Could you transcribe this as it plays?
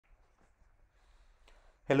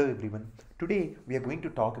Hello everyone. Today we are going to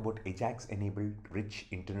talk about Ajax-enabled Rich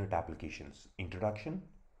Internet Applications. Introduction,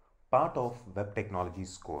 part of Web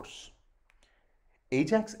Technologies course.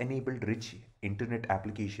 Ajax-enabled Rich Internet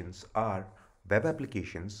Applications are web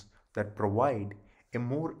applications that provide a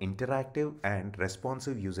more interactive and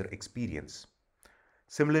responsive user experience,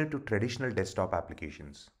 similar to traditional desktop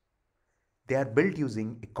applications. They are built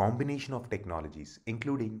using a combination of technologies,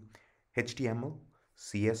 including HTML,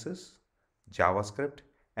 CSS, JavaScript,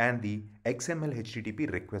 and the XML HTTP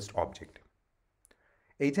request object.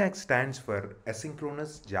 Ajax stands for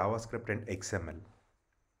Asynchronous JavaScript and XML,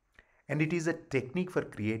 and it is a technique for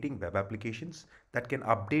creating web applications that can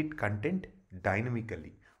update content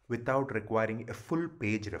dynamically without requiring a full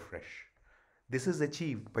page refresh. This is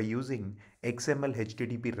achieved by using XML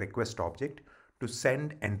HTTP request object to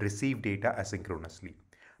send and receive data asynchronously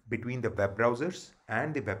between the web browsers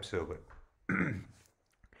and the web server.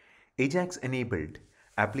 Ajax-enabled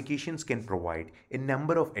applications can provide a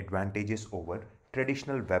number of advantages over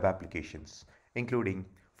traditional web applications, including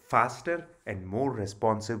faster and more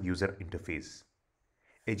responsive user interface.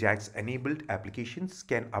 Ajax-enabled applications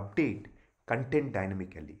can update content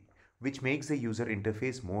dynamically, which makes the user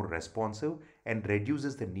interface more responsive and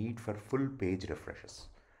reduces the need for full page refreshes.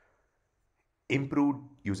 Improved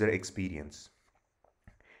user experience.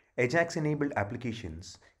 Ajax-enabled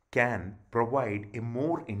applications can provide a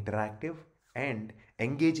more interactive and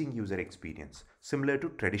engaging user experience similar to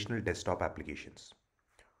traditional desktop applications.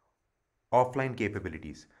 Offline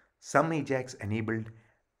capabilities. Some Ajax-enabled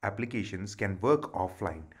applications can work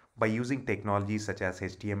offline by using technologies such as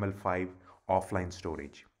HTML5 offline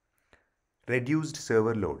storage. Reduced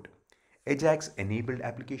server load. Ajax-enabled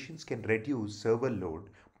applications can reduce server load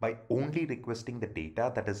by only requesting the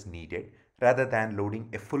data that is needed rather than loading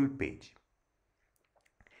a full page.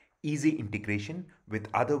 Easy integration with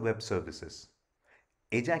other web services.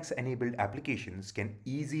 Ajax-enabled applications can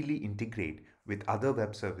easily integrate with other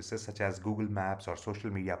web services such as Google Maps or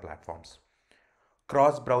social media platforms.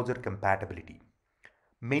 Cross-browser compatibility.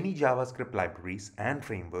 Many JavaScript libraries and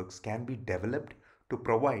frameworks can be developed to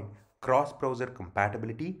provide cross-browser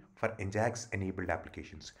compatibility for Ajax-enabled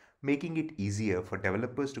applications, making it easier for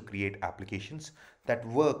developers to create applications that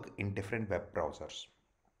work in different web browsers.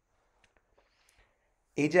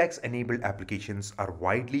 Ajax-enabled applications are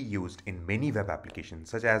widely used in many web applications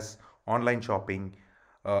such as online shopping,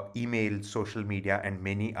 email, social media, and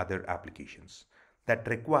many other applications that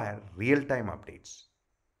require real-time updates,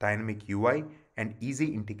 dynamic UI, and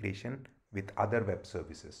easy integration with other web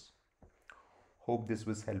services. Hope this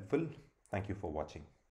was helpful. Thank you for watching.